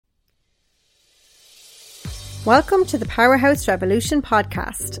Welcome to the Powerhouse Revolution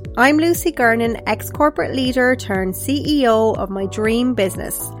podcast. I'm Lucy Gernon, ex-corporate leader turned CEO of my dream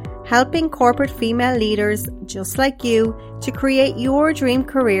business, helping corporate female leaders just like you to create your dream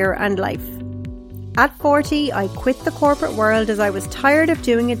career and life. At 40, I quit the corporate world as I was tired of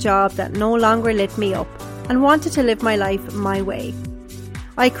doing a job that no longer lit me up and wanted to live my life my way.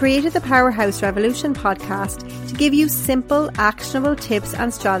 I created the Powerhouse Revolution podcast to give you simple, actionable tips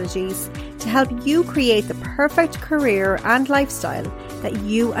and strategies to help you create the perfect career and lifestyle that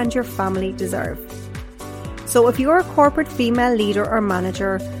you and your family deserve. So if you're a corporate female leader or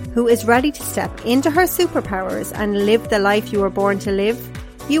manager who is ready to step into her superpowers and live the life you were born to live,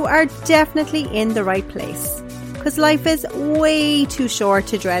 you are definitely in the right place, because life is way too short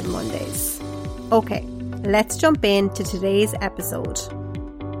to dread Mondays. Okay, let's jump into today's episode.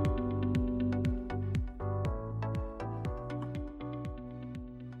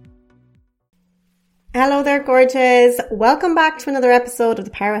 Hello there, gorgeous. Welcome back to another episode of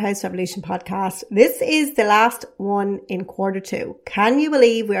the Powerhouse Revolution podcast. This is the last one in quarter two. Can you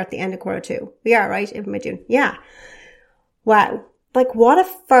believe we're at the end of quarter two? We are, right? In mid-June. Yeah. Wow. Like, what a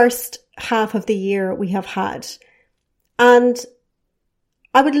first half of the year we have had. And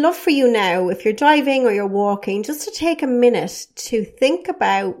I would love for you now, if you're driving or you're walking, just to take a minute to think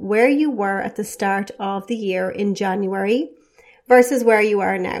about where you were at the start of the year in January versus where you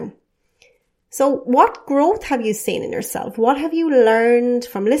are now. So what growth have you seen in yourself? What have you learned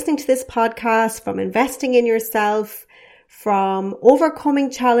from listening to this podcast, from investing in yourself, from overcoming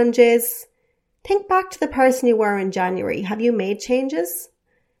challenges? Think back to the person you were in January. Have you made changes?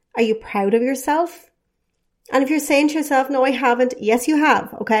 Are you proud of yourself? And if you're saying to yourself, no, I haven't, yes, you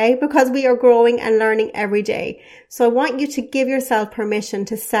have, okay? Because we are growing and learning every day. So I want you to give yourself permission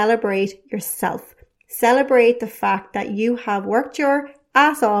to celebrate yourself. Celebrate the fact that you have worked your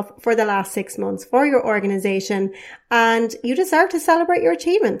ass off for the last 6 months for your organization, and you deserve to celebrate your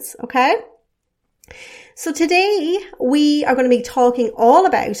achievements, okay? So today we are going to be talking all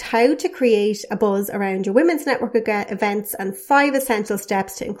about how to create a buzz around your women's network events and 5 essential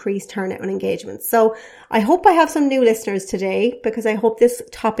steps to increase turnout and engagement. So I hope I have some new listeners today, because I hope this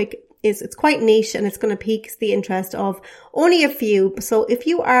topic it's quite niche and it's going to pique the interest of only a few. So if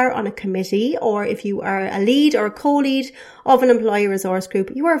you are on a committee, or if you are a lead or a co-lead of an employee resource group,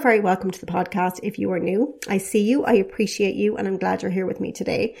 you are very welcome to the podcast. If you are new, I see you, I appreciate you, and I'm glad you're here with me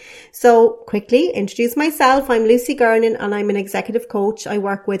today. So quickly introduce myself. I'm Lucy Gernon and I'm an executive coach. I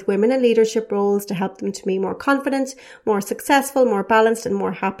work with women in leadership roles to help them to be more confident, more successful, more balanced and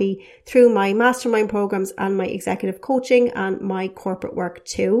more happy through my mastermind programs and my executive coaching and my corporate work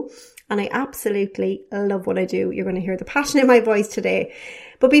too. And I absolutely love what I do. You're going to hear the passion in my voice today.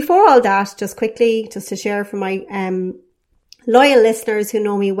 But before all that, just quickly, just to share for my loyal listeners who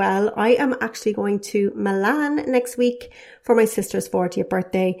know me well, I am actually going to Milan next week for my sister's 40th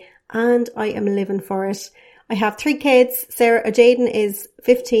birthday, and I am living for it. I have 3 kids. Jaden is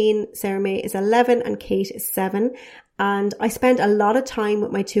 15, Sarah May is 11, and Kate is 7. And I spend a lot of time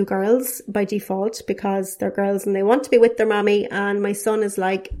with my 2 girls by default, because they're girls and they want to be with their mommy. And my son is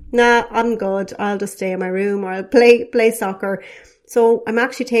like, nah, I'm good. I'll just stay in my room, or I'll play soccer. So I'm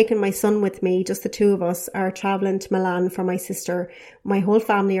actually taking my son with me. Just the 2 of us are traveling to Milan for my sister. My whole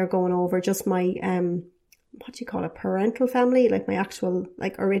family are going over. Just my, what do you call it? Parental family, like my actual,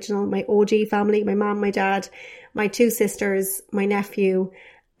 like original, my OG family, my mom, my dad, my 2 sisters, my nephew.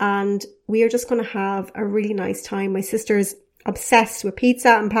 And we are just going to have a really nice time. My sister's obsessed with pizza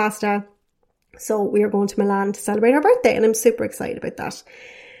and pasta. So we are going to Milan to celebrate her birthday, and I'm super excited about that.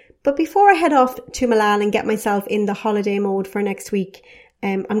 But before I head off to Milan and get myself in the holiday mode for next week,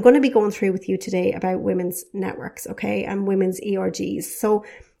 I'm going to be going through with you today about women's networks, okay, and women's ERGs. So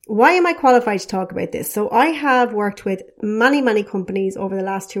why am I qualified to talk about this? So I have worked with many companies over the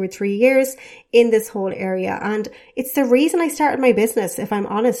last 2 or 3 years in this whole area. And it's the reason I started my business, if I'm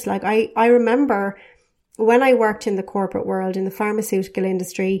honest. Like I remember when I worked in the corporate world, in the pharmaceutical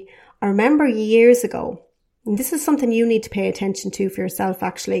industry, I remember years ago, and this is something you need to pay attention to for yourself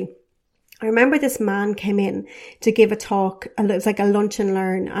actually. I remember this man came in to give a talk. It was like a lunch and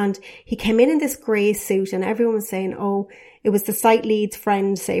learn, and he came in this grey suit, and everyone was saying, oh, it was the site lead's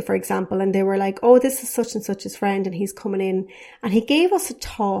friend, say, for example, and they were like, oh, this is such and such his friend, and he's coming in. And he gave us a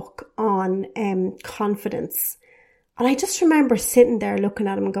talk on confidence. And I just remember sitting there looking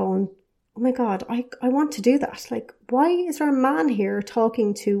at him going, oh my God, I want to do that. Like, why is there a man here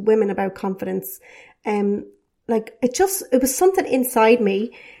talking to women about confidence? Like, it was something inside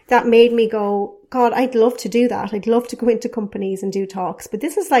me that made me go, God, I'd love to do that. I'd love to go into companies and do talks. But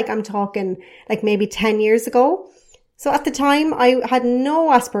this is like, I'm talking like maybe 10 years ago. So at the time, I had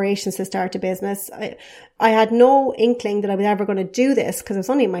no aspirations to start a business. I had no inkling that I was ever going to do this because I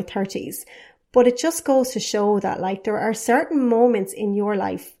was only in my 30s. But it just goes to show that like there are certain moments in your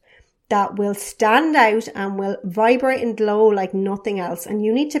life that will stand out and will vibrate and glow like nothing else. And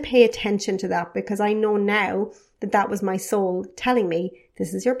you need to pay attention to that, because I know now that that was my soul telling me,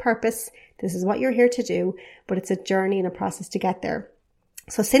 this is your purpose. This is what you're here to do, but it's a journey and a process to get there.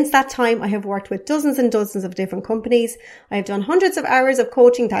 So since that time, I have worked with dozens and dozens of different companies. I have done hundreds of hours of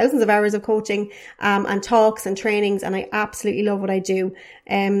coaching, thousands of hours of coaching, and talks and trainings. And I absolutely love what I do.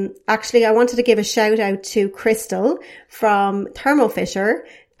 Actually, I wanted to give a shout out to Crystal from Thermo Fisher.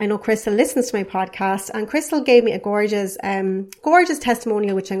 I know Crystal listens to my podcast, and Crystal gave me a gorgeous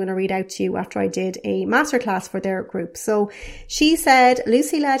testimonial, which I'm going to read out to you after I did a masterclass for their group. So she said,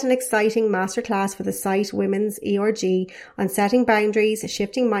 Lucy led an exciting masterclass for the site Women's ERG on setting boundaries,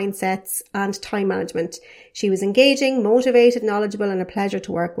 shifting mindsets, and time management. She was engaging, motivated, knowledgeable, and a pleasure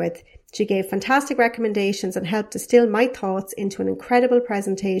to work with. She gave fantastic recommendations and helped distill my thoughts into an incredible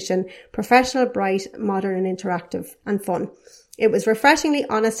presentation, professional, bright, modern, and interactive, and fun. It was refreshingly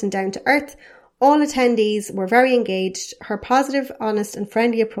honest and down to earth. All attendees were very engaged. Her positive, honest and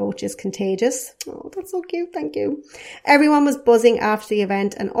friendly approach is contagious. Oh, that's so cute. Thank you. Everyone was buzzing after the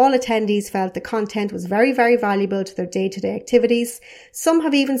event, and all attendees felt the content was very, very valuable to their day-to-day activities. Some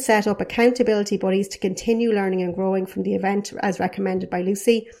have even set up accountability buddies to continue learning and growing from the event, as recommended by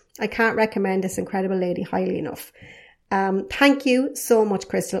Lucy. I can't recommend this incredible lady highly enough. Thank you so much,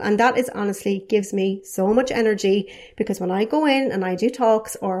 Crystal. And that is honestly gives me so much energy, because when I go in and I do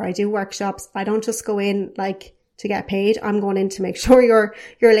talks or I do workshops, I don't just go in like to get paid. I'm going in to make sure your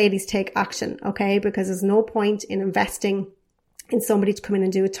ladies take action. Okay. Because there's no point in investing in somebody to come in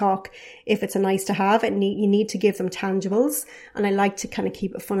and do a talk if it's a nice to have, and you need to give them tangibles. And I like to kind of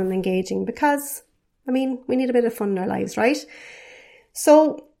keep it fun and engaging, because I mean, we need a bit of fun in our lives, right?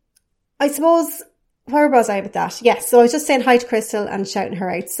 So I suppose, where was I with that? Yes. So I was just saying hi to Crystal and shouting her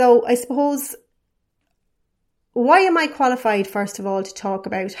out. So I suppose, why am I qualified, first of all, to talk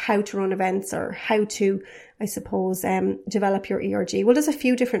about how to run events, or how to, I suppose, develop your ERG? Well, there's a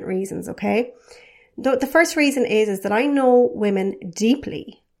few different reasons. Okay. The first reason is that I know women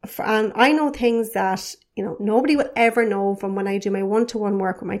deeply, and I know things that, you know, nobody will ever know from when I do my one-to-one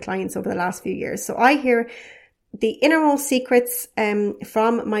work with my clients over the last few years. So I hear the innermost secrets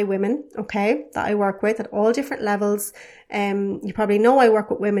from my women, okay, that I work with at all different levels. You probably know I work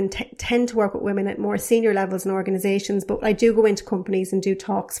with women, tend to work with women at more senior levels in organizations, but I do go into companies and do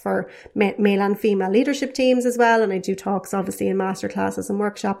talks for male and female leadership teams as well. And I do talks obviously in masterclasses and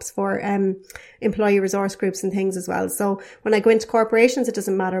workshops for employee resource groups and things as well. So when I go into corporations, it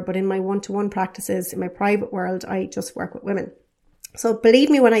doesn't matter, but in my one-to-one practices, in my private world, I just work with women. So believe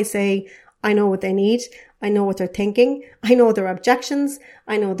me when I say I know what they need. I know what they're thinking. I know their objections.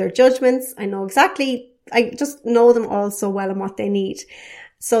 I know their judgments. I just know them all so well and what they need.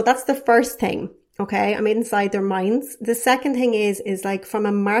 So that's the first thing. Okay. I'm inside their minds. The second thing is like from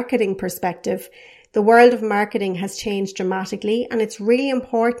a marketing perspective, the world of marketing has changed dramatically, and it's really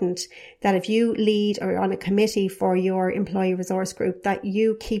important that if you lead or on a committee for your employee resource group, that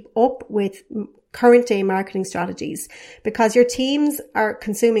you keep up with current day marketing strategies, because your teams are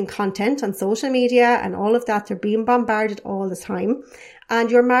consuming content on social media and all of that. They're being bombarded all the time,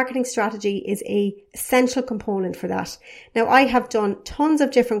 and your marketing strategy is a essential component for that. Now, I have done tons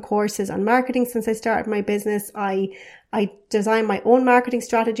of different courses on marketing since I started my business. I design my own marketing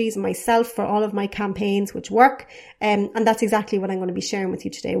strategies myself for all of my campaigns, which work. And that's exactly what I'm going to be sharing with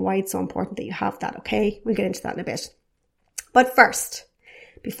you today, why it's so important that you have that. Okay. We'll get into that in a bit. But first,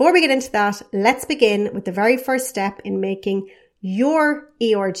 before we get into that, let's begin with the very first step in making your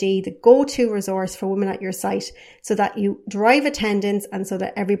ERG the go-to resource for women at your site, so that you drive attendance and so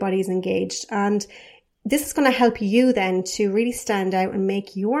that everybody's engaged. And this is going to help you then to really stand out and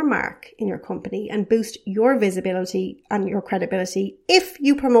make your mark in your company and boost your visibility and your credibility if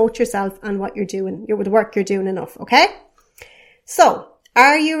you promote yourself and what you're doing, the work you're doing enough. Okay. So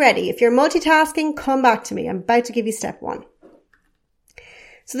are you ready? If you're multitasking, come back to me. I'm about to give you step 1.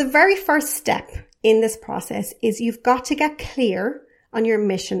 So the very first step in this process is you've got to get clear on your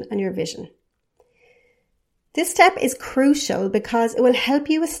mission and your vision. This step is crucial because it will help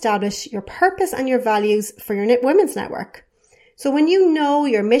you establish your purpose and your values for your women's network. So when you know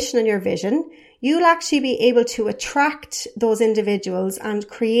your mission and your vision, you'll actually be able to attract those individuals and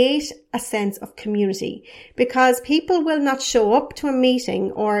create a sense of community, because people will not show up to a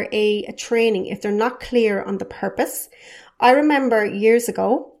meeting or a training if they're not clear on the purpose. I remember years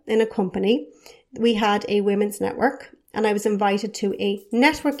ago in a company, we had a women's network, and I was invited to a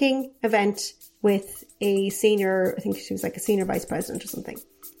networking event with a senior, I think she was like a senior vice president or something.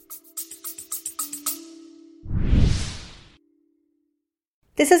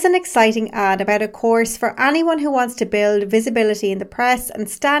 This is an exciting ad about a course for anyone who wants to build visibility in the press and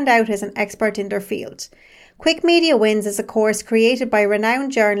stand out as an expert in their field. Quick Media Wins is a course created by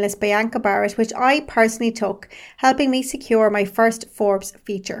renowned journalist Bianca Barrett, which I personally took, helping me secure my first Forbes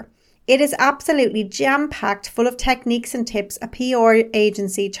feature. It is absolutely jam-packed, full of techniques and tips a PR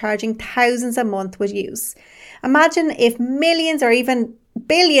agency charging thousands a month would use. Imagine if millions or even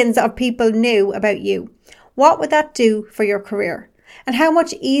billions of people knew about you. What would that do for your career? And how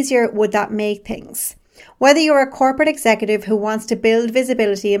much easier would that make things? Whether you're a corporate executive who wants to build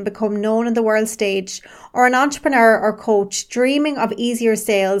visibility and become known on the world stage, or an entrepreneur or coach dreaming of easier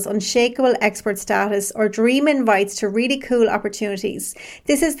sales, unshakable expert status, or dream invites to really cool opportunities,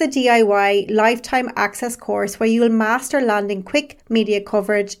 this is the DIY lifetime access course where you will master landing quick media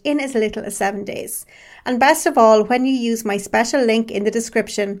coverage in as little as 7 days. And best of all, when you use my special link in the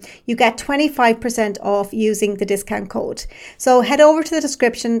description, you get 25% off using the discount code. So head over to the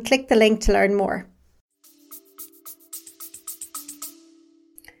description, click the link to learn more.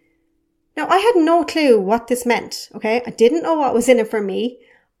 Now, I had no clue what this meant, okay? I didn't know what was in it for me.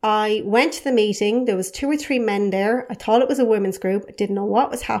 I went to the meeting. There was 2 or 3 men there. I thought it was a women's group. I didn't know what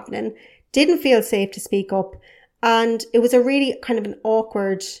was happening. Didn't feel safe to speak up. And it was a really kind of an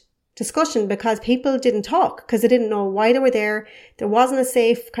awkward discussion because people didn't talk because they didn't know why they were there. There wasn't a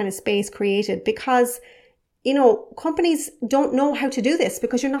safe kind of space created because, you know, companies don't know how to do this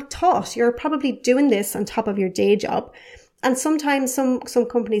because you're not taught. You're probably doing this on top of your day job. And sometimes some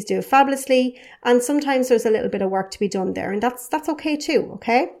companies do it fabulously, and sometimes there's a little bit of work to be done there, and that's okay too,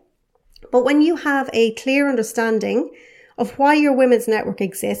 okay? But when you have a clear understanding of why your women's network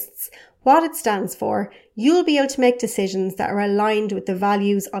exists, what it stands for, you'll be able to make decisions that are aligned with the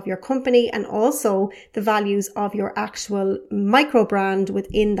values of your company and also the values of your actual micro brand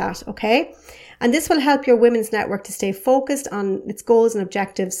within that, okay? And this will help your women's network to stay focused on its goals and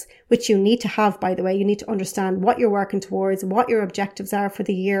objectives, which you need to have, by the way. You need to understand what you're working towards, what your objectives are for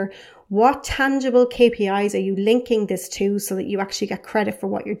the year, what tangible KPIs are you linking this to so that you actually get credit for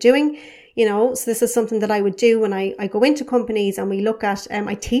what you're doing. You know, so this is something that I would do when I go into companies and we look at,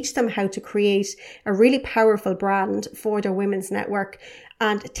 I teach them how to create a really powerful brand for their women's network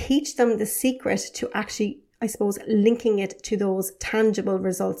and teach them the secret to actually, I suppose, linking it to those tangible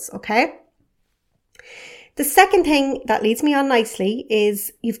results, okay? The second thing that leads me on nicely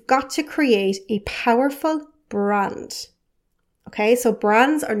is you've got to create a powerful brand. Okay, so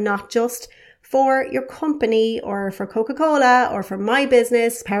brands are not just for your company or for Coca-Cola or for my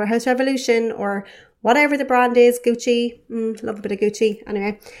business, Powerhouse Revolution, or whatever the brand is, Gucci, love a bit of Gucci.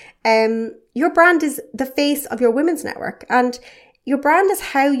 Anyway, your brand is the face of your women's network, and your brand is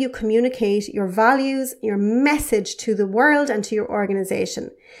how you communicate your values, your message to the world and to your organization.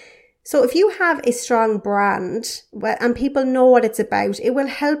 So if you have a strong brand and people know what it's about, it will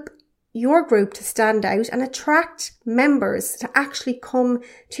help your group to stand out and attract members to actually come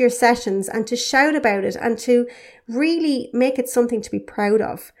to your sessions and to shout about it and to really make it something to be proud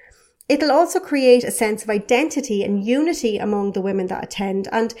of. It'll also create a sense of identity and unity among the women that attend.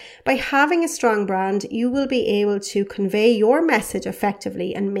 And by having a strong brand, you will be able to convey your message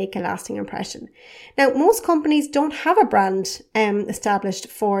effectively and make a lasting impression. Now, most companies don't have a brand established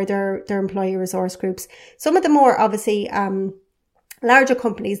for their employee resource groups. Some of the more obviously larger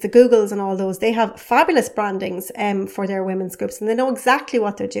companies, the Googles and all those, they have fabulous brandings for their women's groups and they know exactly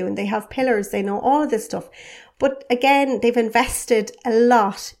what they're doing. They have pillars, they know all of this stuff. But again, they've invested a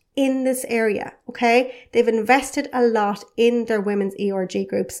lot in this area, okay? They've invested a lot in their women's ERG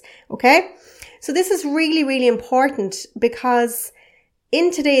groups, okay? So this is really, really important because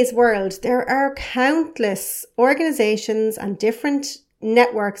in today's world, there are countless organizations and different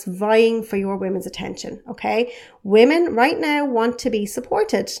networks vying for your women's attention, okay? Women right now want to be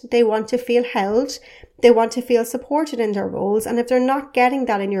supported. They want to feel held. They want to feel supported in their roles. And if they're not getting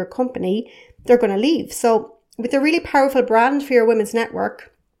that in your company, they're going to leave. So with a really powerful brand for your women's network,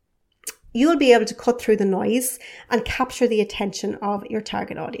 you'll be able to cut through the noise and capture the attention of your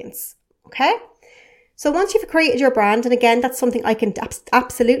target audience, okay? So once you've created your brand, and again, that's something I can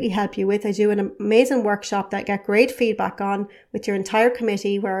absolutely help you with. I do an amazing workshop that I get great feedback on with your entire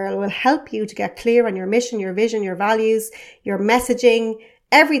committee where I will help you to get clear on your mission, your vision, your values, your messaging,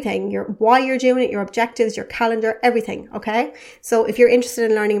 everything, why you're doing it, your objectives, your calendar, everything, okay? So if you're interested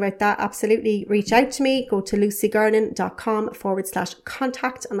in learning about that, absolutely reach out to me. Go to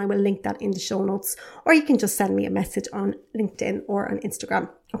lucygurnan.com/contact and I will link that in the show notes, or you can just send me a message on LinkedIn or on Instagram,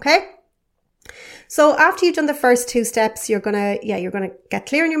 okay? So after you've done the first 2 steps, you're going to get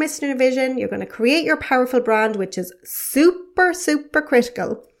clear on your mission and vision. You're going to create your powerful brand, which is super, super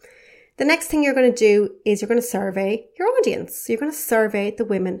critical. The next thing you're going to do is you're going to survey your audience. You're going to survey the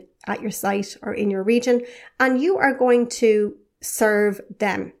women at your site or in your region, and you are going to serve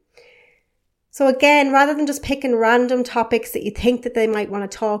them. So again, rather than just picking random topics that you think that they might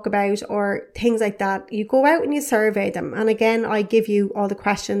want to talk about or things like that, you go out and you survey them. And again, I give you all the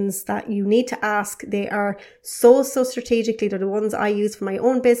questions that you need to ask. They are so strategically. They're the ones I use for my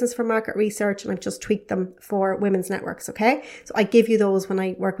own business for market research, and I've just tweaked them for women's networks. Okay. So I give you those when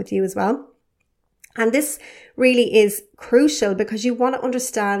I work with you as well. And this really is crucial because you want to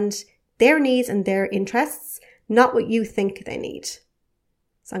understand their needs and their interests, not what you think they need.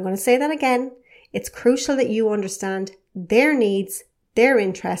 So I'm going to say that again. It's crucial that you understand their needs, their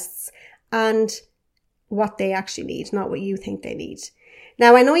interests, and what they actually need, not what you think they need.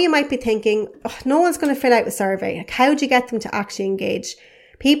 Now, I know you might be thinking, no one's going to fill out a survey. Like, how do you get them to actually engage?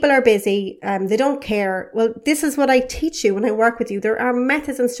 People are busy. They don't care. Well, this is what I teach you when I work with you. There are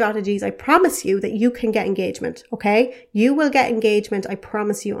methods and strategies. I promise you that you can get engagement. Okay. You will get engagement. I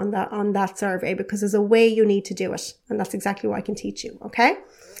promise you on that survey, because there's a way you need to do it. And that's exactly what I can teach you. Okay.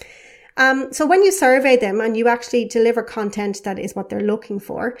 So when you survey them and you actually deliver content that is what they're looking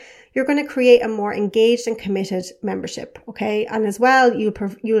for, you're going to create a more engaged and committed membership. Okay. And as well,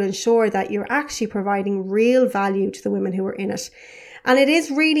 you'll ensure that you're actually providing real value to the women who are in it. And it is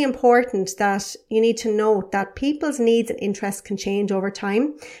really important that you need to note that people's needs and interests can change over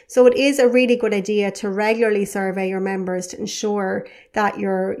time. So it is a really good idea to regularly survey your members to ensure that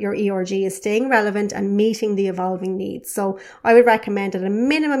your ERG is staying relevant and meeting the evolving needs. So I would recommend at a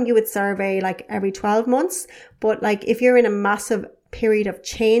minimum you would survey like every 12 months. But like if you're in a massive period of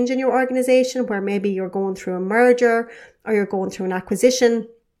change in your organization where maybe you're going through a merger or you're going through an acquisition,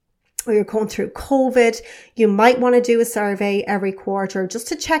 or you're going through COVID, you might want to do a survey every quarter just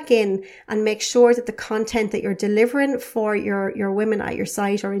to check in and make sure that the content that you're delivering for your women at your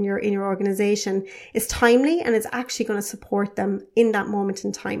site or in your organization is timely and is actually going to support them in that moment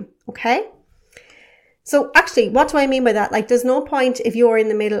in time. Okay. So actually, what do I mean by that? Like, there's no point if you're in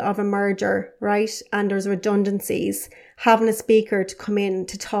the middle of a merger, right? And there's redundancies, having a speaker to come in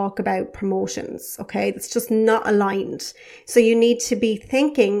to talk about promotions. Okay. That's just not aligned. So you need to be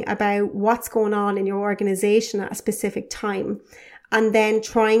thinking about what's going on in your organization at a specific time, and then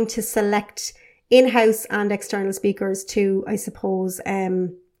trying to select in-house and external speakers to, I suppose,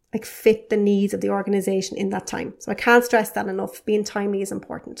 like fit the needs of the organization in that time. So I can't stress that enough. Being timely is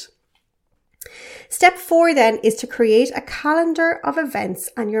important. Step 4 then is to create a calendar of events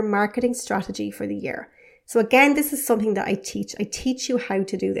and your marketing strategy for the year. So again, this is something that I teach. I teach you how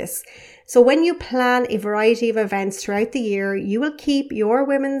to do this. So when you plan a variety of events throughout the year, you will keep your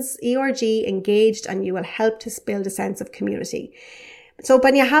women's ERG engaged and you will help to build a sense of community. So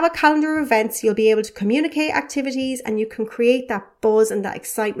when you have a calendar of events, you'll be able to communicate activities and you can create that buzz and that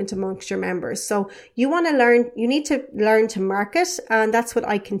excitement amongst your members. So you need to learn to market, and that's what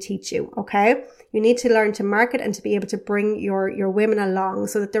I can teach you. Okay. You need to learn to market and to be able to bring your women along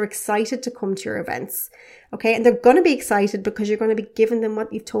so that they're excited to come to your events. Okay. And they're going to be excited because you're going to be giving them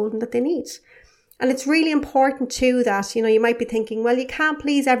what you've told them that they need. And it's really important too that, you might be thinking, well, you can't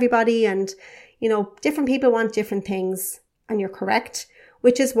please everybody and, different people want different things. And you're correct,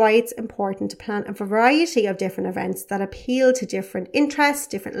 which is why it's important to plan a variety of different events that appeal to different interests,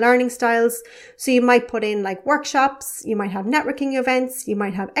 different learning styles. So you might put in like workshops, you might have networking events, you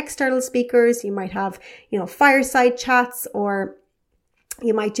might have external speakers, you might have, fireside chats, or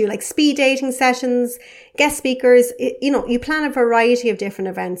you might do like speed dating sessions, guest speakers. You plan a variety of different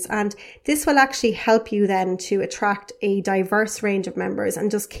events, and this will actually help you then to attract a diverse range of members and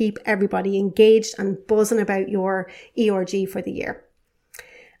just keep everybody engaged and buzzing about your ERG for the year.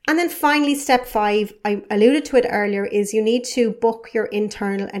 And then finally, step 5, I alluded to it earlier, is you need to book your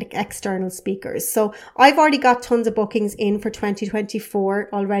internal and external speakers. So I've already got tons of bookings in for 2024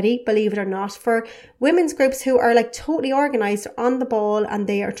 already, believe it or not, for women's groups who are like totally organized, on the ball, and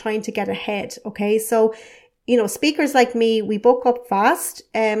they are trying to get ahead. Okay. So, speakers like me, we book up fast.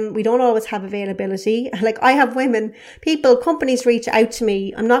 We don't always have availability. Like I have companies reach out to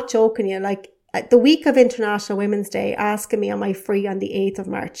me. I'm not joking you. Like, the week of International Women's Day, asking me am I free on the 8th of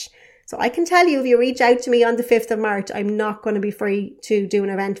March. So I can tell you, if you reach out to me on the 5th of March, I'm not going to be free to do an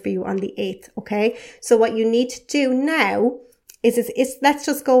event for you on the 8th. Okay. So what you need to do now is let's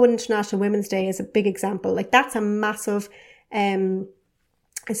just go with International Women's Day as a big example. Like that's a massive, event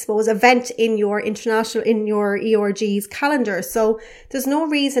in your ERG's calendar. So there's no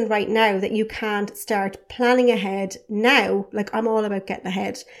reason right now that you can't start planning ahead now. Like I'm all about getting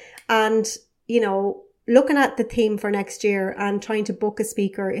ahead. And looking at the theme for next year and trying to book a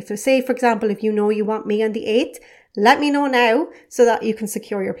speaker. If there's, say, for example, if you know you want me on the 8th, let me know now so that you can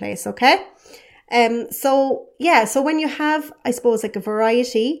secure your place, okay? So when you have, I suppose, like a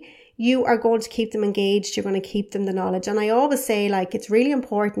variety, you are going to keep them engaged. You're going to keep them the knowledge. And I always say, like, it's really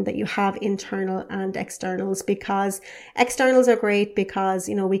important that you have internal and externals, because externals are great because,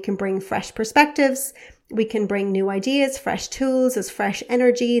 we can bring fresh perspectives. We can bring new ideas, fresh tools, there's fresh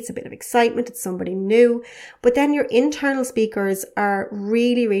energy, it's a bit of excitement, it's somebody new. But then your internal speakers are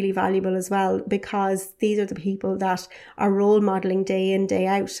really, really valuable as well, because these are the people that are role modeling day in, day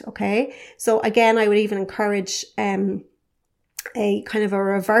out, okay? So again, I would even encourage a kind of a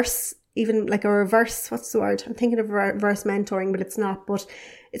reverse, even like a reverse, what's the word? I'm thinking of reverse mentoring, but it's not. But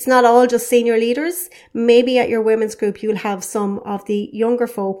it's not all just senior leaders. Maybe at your women's group, you'll have some of the younger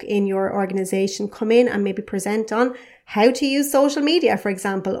folk in your organization come in and maybe present on how to use social media, for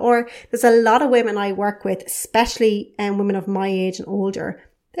example. Or there's a lot of women I work with, especially women of my age and older.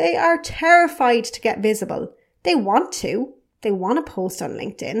 They are terrified to get visible. They want to post on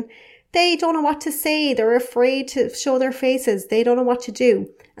LinkedIn. They don't know what to say. They're afraid to show their faces. They don't know what to do.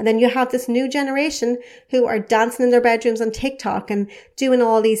 And then you have this new generation who are dancing in their bedrooms on TikTok and doing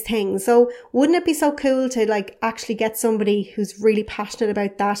all these things. So wouldn't it be so cool to actually get somebody who's really passionate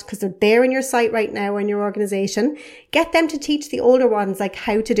about that, because they're there in your site right now in your organization, get them to teach the older ones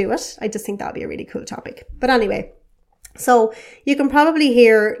how to do it. I just think that'd be a really cool topic. But anyway, so you can probably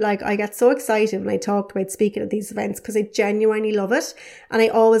hear, I get so excited when I talk about speaking at these events, because I genuinely love it. And I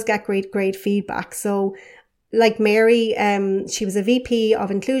always get great feedback. So like Mary, she was a VP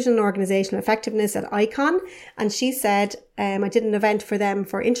of Inclusion and Organizational Effectiveness at Icon. And she said, I did an event for them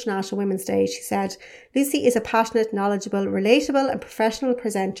for International Women's Day. She said, Lucy is a passionate, knowledgeable, relatable and professional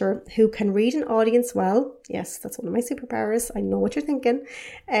presenter who can read an audience well. Yes, that's one of my superpowers. I know what you're thinking.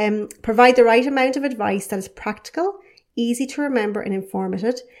 Provide the right amount of advice that is practical, easy to remember and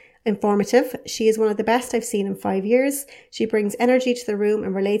informative. She is one of the best I've seen in 5 years. She brings energy to the room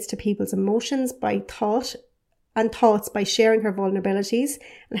and relates to people's emotions by thoughts by sharing her vulnerabilities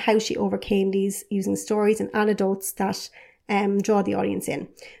and how she overcame these using stories and anecdotes that draw the audience in.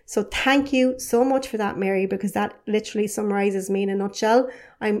 So thank you so much for that, Mary, because that literally summarizes me in a nutshell.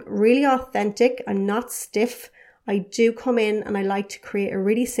 I'm really authentic. I'm not stiff. I do come in and I like to create a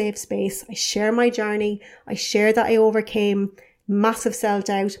really safe space. I share my journey. I share that I overcame massive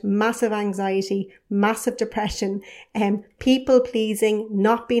self-doubt, massive anxiety, massive depression, people pleasing,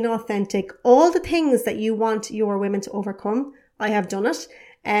 not being authentic, all the things that you want your women to overcome. I have done it,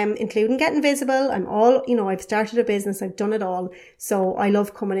 including getting visible. I've started a business. I've done it all. So I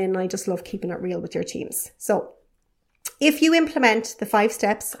love coming in and I just love keeping it real with your teams. So if you implement the 5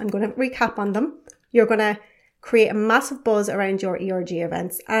 steps, I'm going to recap on them. You're going to create a massive buzz around your ERG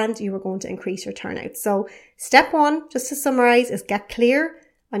events, and you are going to increase your turnout. So step 1, just to summarize, is get clear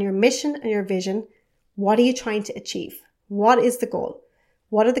on your mission and your vision. What are you trying to achieve? What is the goal?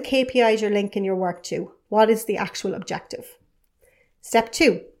 What are the KPIs you're linking your work to? What is the actual objective? Step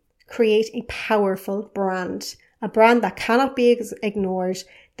 2, create a powerful brand, a brand that cannot be ignored,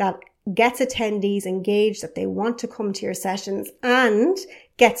 that gets attendees engaged, that they want to come to your sessions and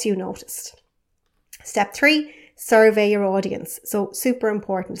gets you noticed. Step 3, survey your audience. So super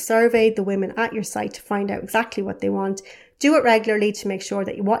important. Survey the women at your site to find out exactly what they want. Do it regularly to make sure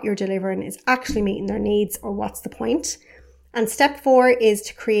that what you're delivering is actually meeting their needs, or what's the point. And step 4 is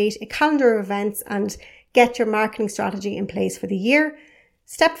to create a calendar of events and get your marketing strategy in place for the year.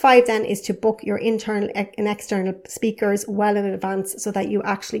 Step 5 then is to book your internal and external speakers well in advance so that you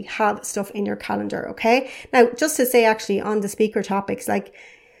actually have stuff in your calendar. Okay. Now, just to say actually on the speaker topics,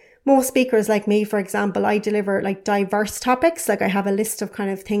 most speakers like me, for example, I deliver diverse topics. I have a list of kind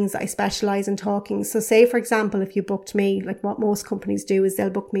of things that I specialize in talking. So say, for example, if you booked me, what most companies do is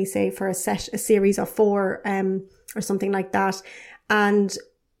they'll book me, say, for a series of 4, or something like that. And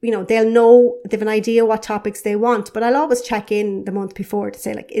they'll know, they have an idea what topics they want, but I'll always check in the month before to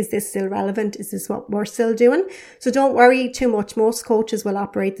say, is this still relevant? Is this what we're still doing? So don't worry too much. Most coaches will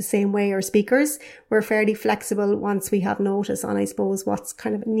operate the same way, or speakers. We're fairly flexible once we have notice on, I suppose, what's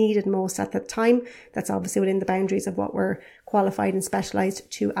kind of needed most at that time. That's obviously within the boundaries of what we're qualified and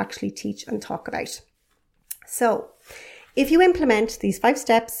specialized to actually teach and talk about. So if you implement these 5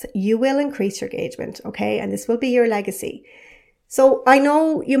 steps, you will increase your engagement, okay? And this will be your legacy. So I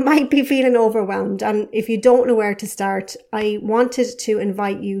know you might be feeling overwhelmed, and if you don't know where to start, I wanted to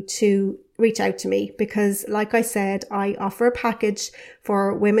invite you to reach out to me, because like I said, I offer a package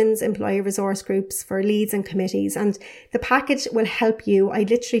for women's employee resource groups, for leads and committees, and the package will help you. I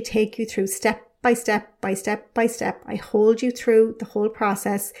literally take you through step by step by step by step. I hold you through the whole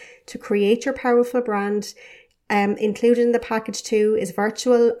process to create your powerful brand. Included in the package too is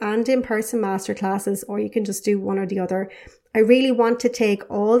virtual and in-person masterclasses, or you can just do one or the other. I really want to take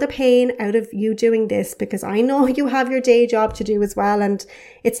all the pain out of you doing this because I know you have your day job to do as well. And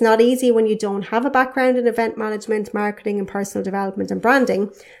it's not easy when you don't have a background in event management, marketing and personal development and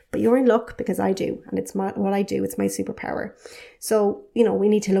branding, but you're in luck because I do. And it's what I do. It's my superpower. So, we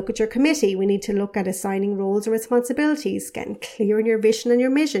need to look at your committee. We need to look at assigning roles and responsibilities, getting clear on your vision and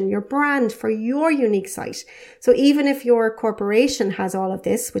your mission, your brand for your unique site. So even if your corporation has all of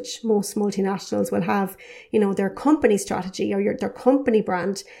this, which most multinationals will have, their company strategy or their company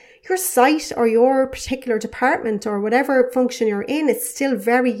brand, your site or your particular department or whatever function you're in, it's still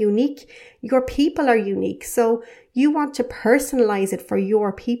very unique. Your people are unique. So you want to personalize it for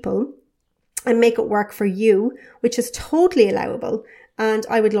your people and make it work for you, which is totally allowable. And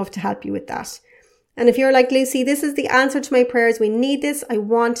I would love to help you with that. And if you're like, Lucy, this is the answer to my prayers, we need this, I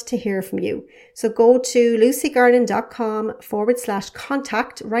want to hear from you. So go to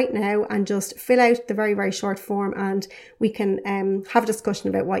lucygarnon.com/contact right now and just fill out the very, very short form and we can have a discussion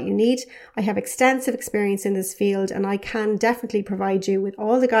about what you need. I have extensive experience in this field and I can definitely provide you with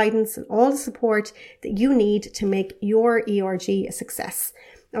all the guidance and all the support that you need to make your ERG a success.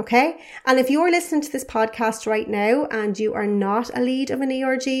 Okay. And if you're listening to this podcast right now and you are not a lead of an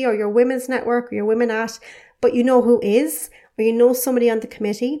ERG or your women's network or your women at, but you know who is, or you know somebody on the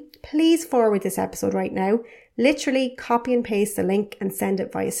committee, please forward this episode right now. Literally copy and paste the link and send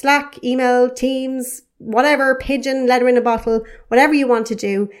it via Slack, email, Teams, whatever, pigeon, letter in a bottle, whatever you want to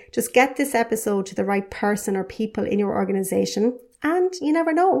do. Just get this episode to the right person or people in your organization. And you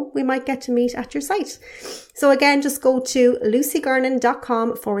never know, we might get to meet at your site. So again, just go to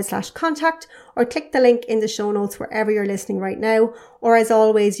lucygarnon.com/contact or click the link in the show notes wherever you're listening right now. Or as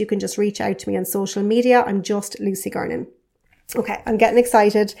always, you can just reach out to me on social media. I'm just Lucy Garnon. Okay, I'm getting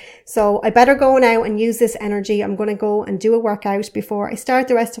excited. So I better go now and use this energy. I'm going to go and do a workout before I start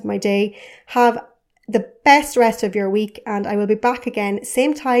the rest of my day. Have the best rest of your week and I will be back again,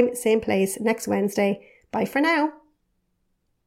 same time, same place next Wednesday. Bye for now.